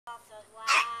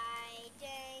white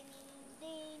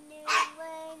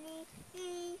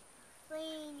rainy,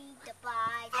 rainy, the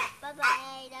by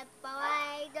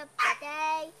the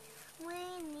day,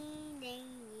 winning,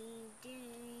 the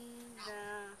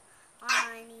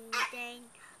honey,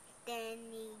 then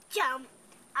he jumped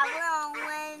along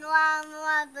when one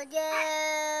was for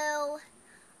you.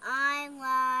 I'm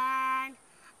one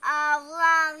of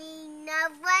loving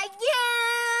over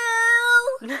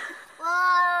you.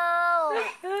 Whoa!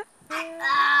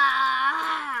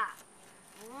 Ah!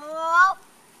 Whoa!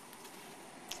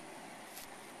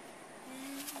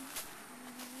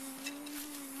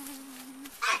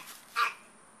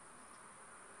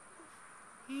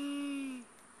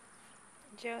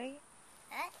 Joey,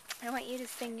 Huh? I want you to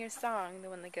sing your song, the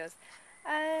one that goes,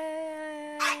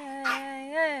 Can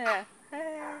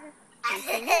you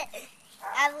sing it?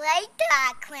 I like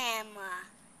that, Grandma.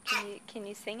 Can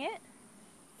you sing it?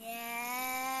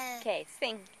 Yeah. Okay,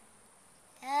 sing.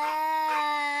 Can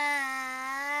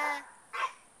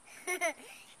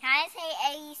I say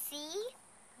A-C?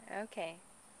 Okay.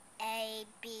 A,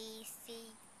 B, C,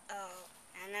 O.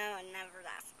 I know never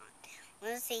that song.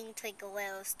 Let's sing Twinkle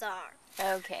Little Star.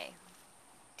 Okay.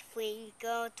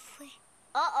 Twinkle, twinkle.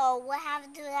 Uh-oh, what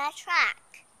happened to that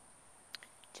track?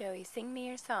 Joey, sing me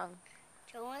your song.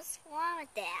 Joe, what's wrong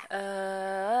with that?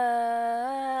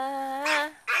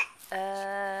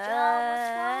 Joe, what's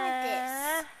wrong with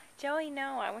this? Joey,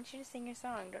 no, I want you to sing your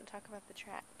song. Don't talk about the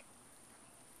track.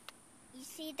 You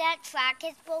see that track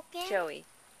is broken? Joey,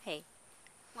 hey.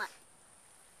 What?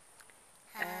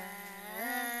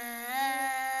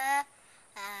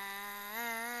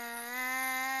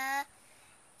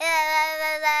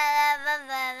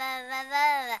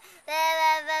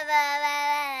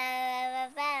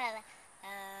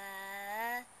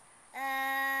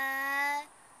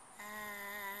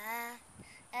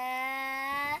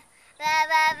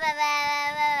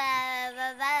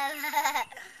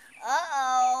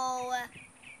 Uh-oh.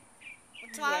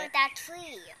 What's wrong with that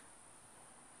tree?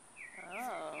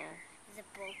 Oh, Is it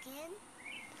broken?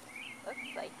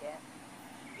 looks like it.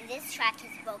 And this track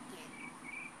is broken.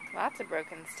 Lots of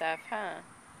broken stuff, huh?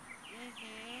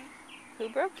 Mm-hmm. Who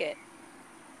broke it?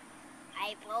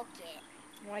 I broke it.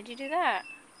 Why'd you do that?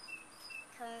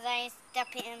 Because I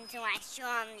stepped into my shoe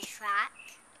on the track.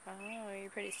 Oh, you're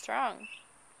pretty strong.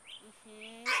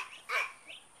 Mm-hmm.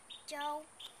 Joe.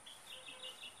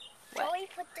 What? Joey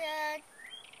put the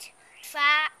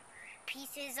track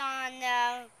pieces on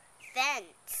the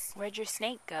fence. Where'd your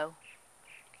snake go?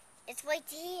 It's right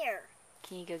here.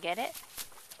 Can you go get it?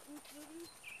 Mm-hmm.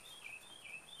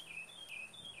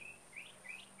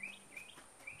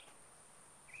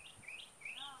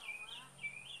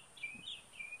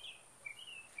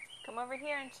 Come over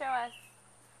here and show us.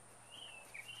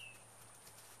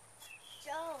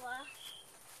 Joe,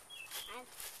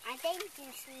 I think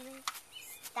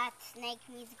that snake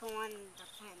needs to go on the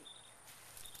fence.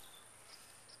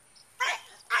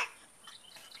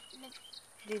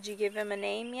 Did you give him a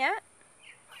name yet?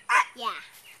 Yeah.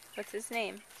 What's his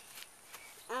name?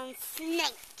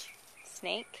 Snake.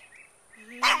 Snake?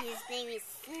 Mm-hmm. His name is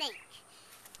Snake.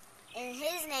 And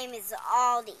his name is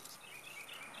Aldi.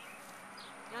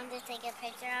 You want to take a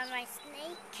picture of my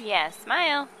snake? Yeah,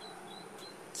 smile.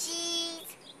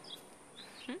 Cheese.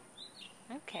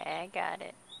 Okay, I got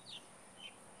it.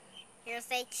 You want to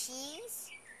say cheese?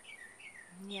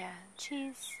 Yeah,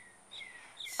 cheese.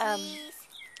 Cheese.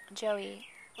 Joey.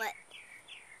 What?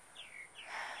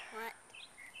 What?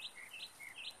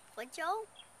 What, Joe?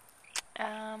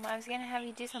 I was gonna have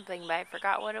you do something, but I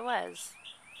forgot what it was.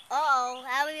 Uh-oh,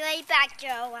 I'll be right back,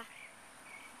 Joe.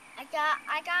 I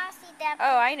gotta see that.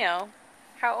 Oh, I know.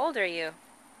 How old are you?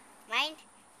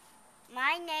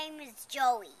 My name is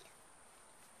Joey.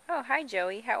 Oh, hi,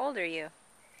 Joey. How old are you?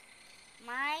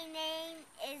 My name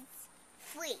is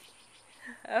Flea.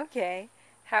 Okay.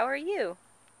 How are you?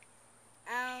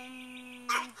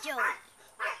 Joey.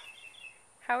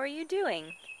 How are you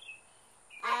doing?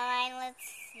 Alright, let's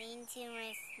sing to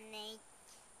my snake.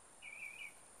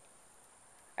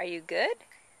 Are you good?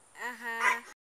 Uh-huh.